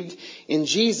believed in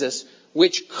Jesus,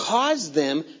 which caused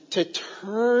them to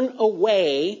turn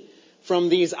away from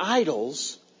these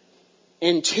idols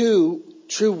and to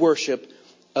true worship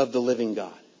of the living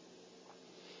God.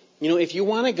 If you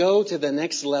want to go to the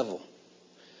next level,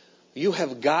 you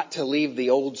have got to leave the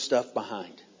old stuff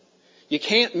behind. You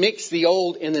can't mix the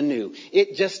old and the new.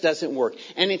 It just doesn't work.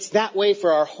 And it's that way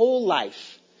for our whole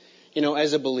life,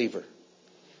 as a believer.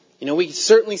 We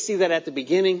certainly see that at the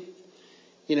beginning.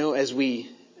 As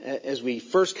we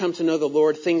first come to know the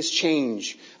Lord, things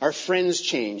change. Our friends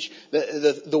change.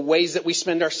 The ways that we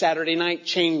spend our Saturday night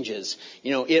changes.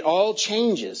 It all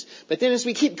changes. But then as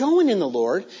we keep going in the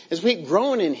Lord, as we keep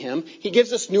growing in Him, He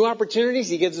gives us new opportunities.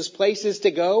 He gives us places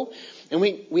to go. And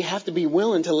we have to be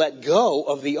willing to let go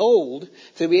of the old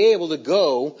to be able to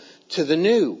go to the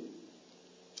new.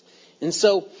 And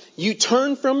so you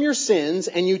turn from your sins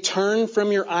and you turn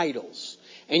from your idols.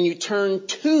 And you turn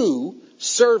to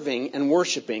serving and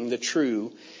worshiping the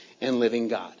true and living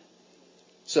God.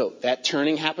 So that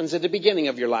turning happens at the beginning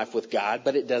of your life with God,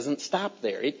 but it doesn't stop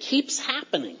there. It keeps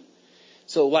happening.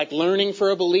 So like learning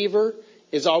for a believer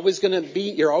is always going to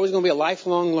be, you're always going to be a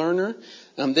lifelong learner.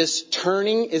 This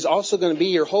turning is also going to be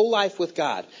your whole life with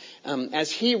God.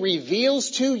 As He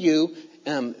reveals to you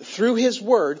through His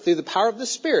Word, through the power of the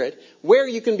Spirit, where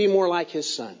you can be more like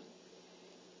His Son.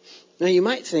 Now you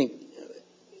might think,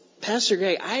 Pastor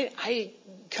Greg, I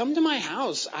come to my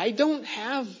house. I don't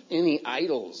have any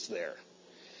idols there.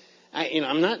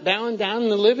 I'm not bowing down in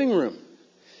the living room,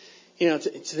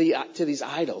 to these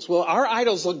idols. Well, our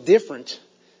idols look different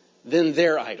than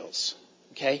their idols.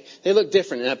 Okay, they look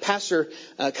different. Pastor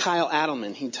Kyle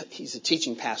Adelman, he's a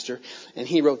teaching pastor, and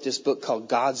he wrote this book called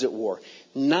Gods at War.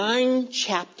 9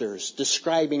 chapters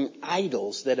describing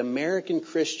idols that American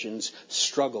Christians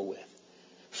struggle with.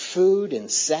 Food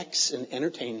and sex and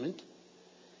entertainment,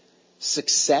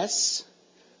 success,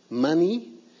 money,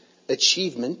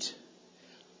 achievement,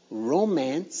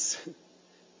 romance,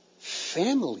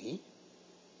 family,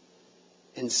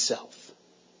 and self.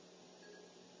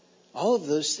 All of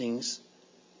those things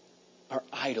are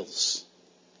idols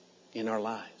in our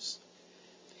lives.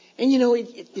 And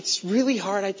it's really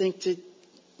hard, I think, to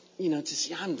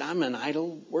see I'm an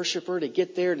idol worshiper, to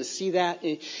get there, to see that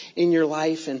in your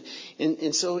life.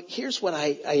 And so here's what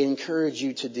I encourage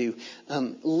you to do.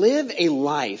 Live a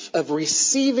life of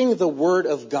receiving the Word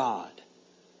of God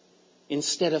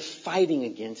instead of fighting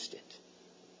against it.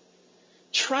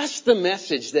 Trust the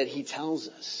message that He tells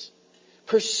us.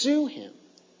 Pursue Him.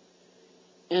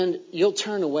 And you'll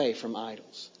turn away from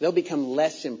idols. They'll become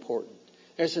less important.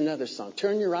 There's another song.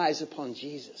 Turn your eyes upon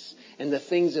Jesus, and the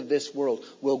things of this world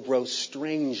will grow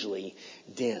strangely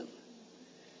dim.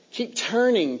 Keep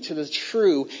turning to the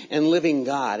true and living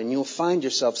God, and you'll find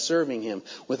yourself serving Him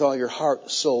with all your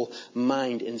heart, soul,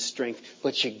 mind, and strength.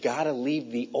 But you gotta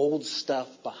leave the old stuff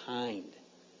behind.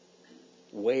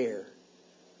 Where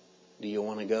do you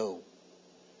want to go?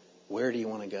 Where do you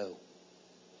want to go?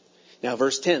 Now,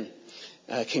 verse 10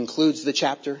 concludes the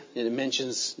chapter, and it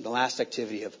mentions the last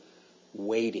activity of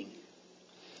waiting.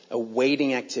 A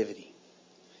waiting activity.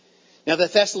 Now, the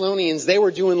Thessalonians, they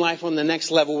were doing life on the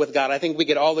next level with God. I think we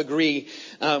could all agree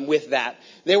with that.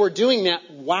 They were doing that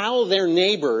while their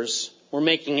neighbors were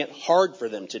making it hard for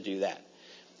them to do that.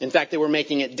 In fact, they were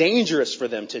making it dangerous for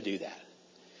them to do that.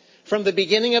 From the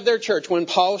beginning of their church, when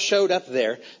Paul showed up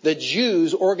there, the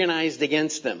Jews organized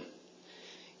against them.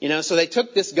 So they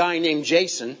took this guy named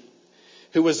Jason,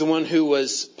 who was the one who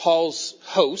was Paul's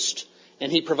host,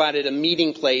 and he provided a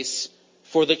meeting place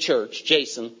for the church,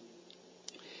 Jason.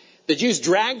 The Jews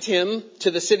dragged him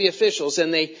to the city officials,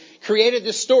 and they created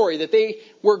this story that they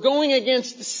were going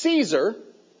against Caesar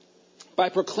by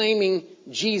proclaiming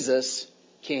Jesus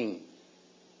king.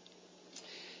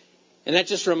 And that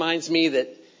just reminds me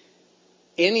that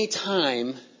any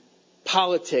time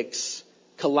politics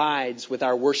collides with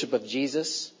our worship of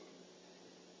Jesus,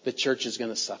 the church is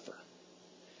going to suffer.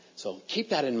 So keep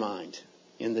that in mind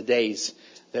in the days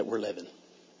that we're living.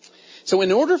 So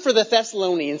in order for the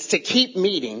Thessalonians to keep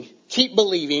meeting, keep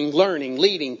believing, learning,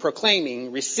 leading,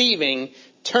 proclaiming, receiving,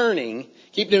 turning,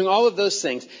 keep doing all of those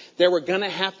things, they were going to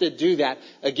have to do that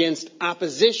against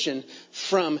opposition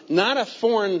from not a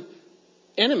foreign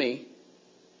enemy,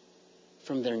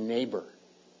 from their neighbor.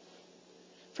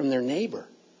 From their neighbor.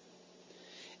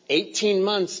 18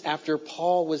 months after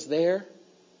Paul was there,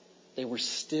 they were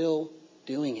still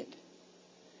doing it.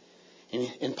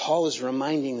 And Paul is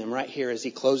reminding them right here as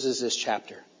he closes this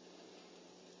chapter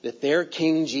that their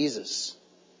King Jesus,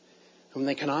 whom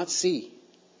they cannot see,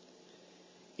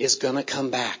 is going to come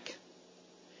back.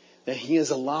 That he is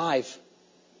alive.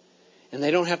 And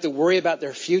they don't have to worry about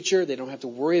their future. They don't have to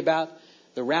worry about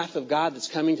the wrath of God that's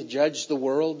coming to judge the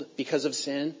world because of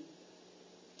sin.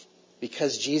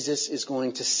 Because Jesus is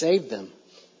going to save them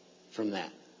from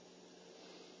that.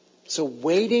 So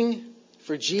waiting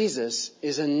for Jesus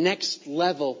is a next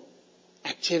level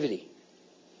activity.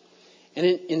 And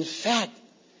in fact,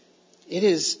 it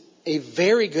is a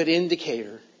very good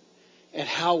indicator at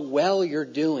how well you're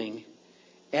doing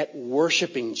at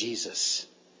worshiping Jesus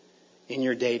in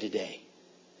your day to day.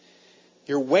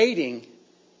 Your waiting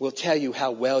will tell you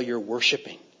how well you're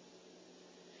worshiping.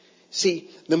 See,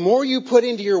 the more you put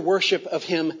into your worship of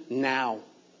Him now,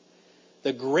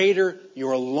 the greater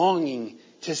your longing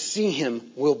to see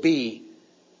Him will be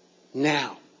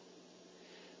now.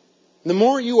 The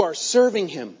more you are serving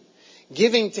Him,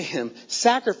 giving to Him,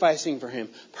 sacrificing for Him,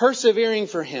 persevering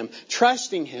for Him,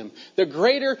 trusting Him, the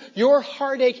greater your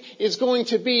heartache is going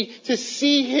to be to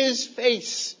see His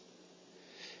face,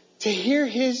 to hear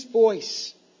His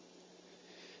voice,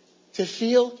 to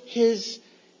feel His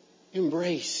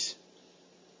embrace.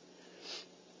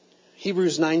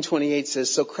 Hebrews 9:28 says,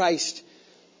 "So Christ,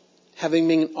 having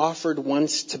been offered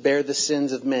once to bear the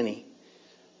sins of many,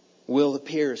 will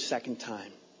appear a second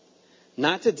time,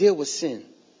 not to deal with sin,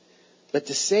 but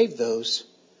to save those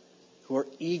who are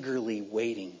eagerly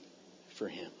waiting for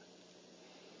Him."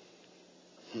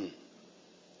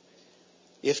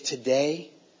 If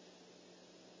today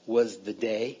was the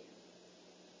day,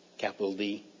 capital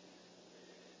D,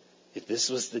 if this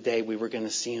was the day we were going to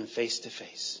see Him face to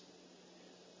face,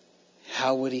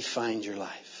 how would He find your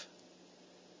life?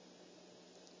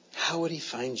 How would He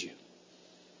find you?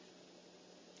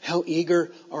 How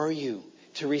eager are you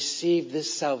to receive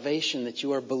this salvation that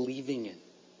you are believing in?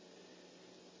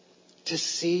 To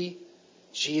see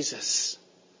Jesus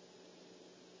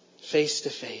face to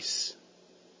face.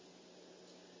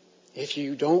 If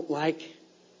you don't like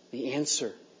the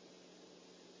answer,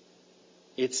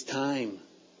 it's time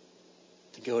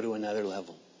to go to another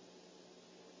level.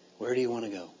 Where do you want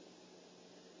to go?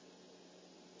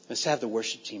 Let's have the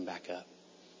worship team back up.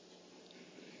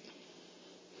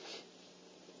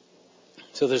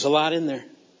 So there's a lot in there.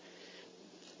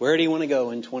 Where do you want to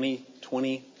go in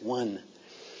 2021?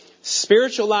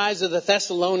 Spiritual lives of the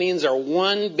Thessalonians are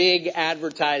one big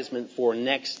advertisement for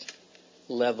next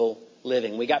level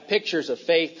living. We got pictures of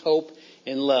faith, hope,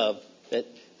 and love that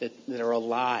are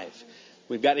alive.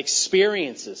 We've got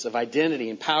experiences of identity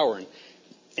and power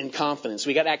and confidence.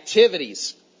 We got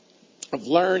activities of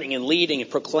learning and leading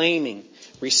and proclaiming,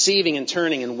 receiving and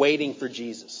turning and waiting for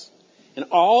Jesus. And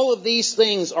all of these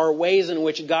things are ways in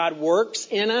which God works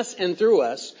in us and through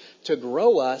us to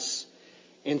grow us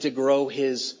and to grow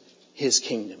His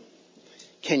kingdom.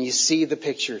 Can you see the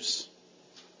pictures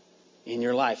in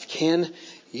your life? Can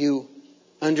you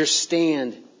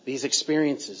understand these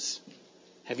experiences?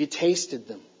 Have you tasted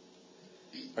them?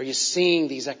 Are you seeing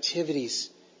these activities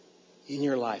in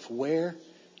your life? Where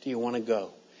do you want to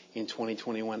go in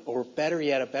 2021? Or better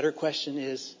yet, a better question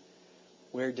is,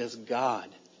 where does God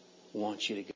want you to go?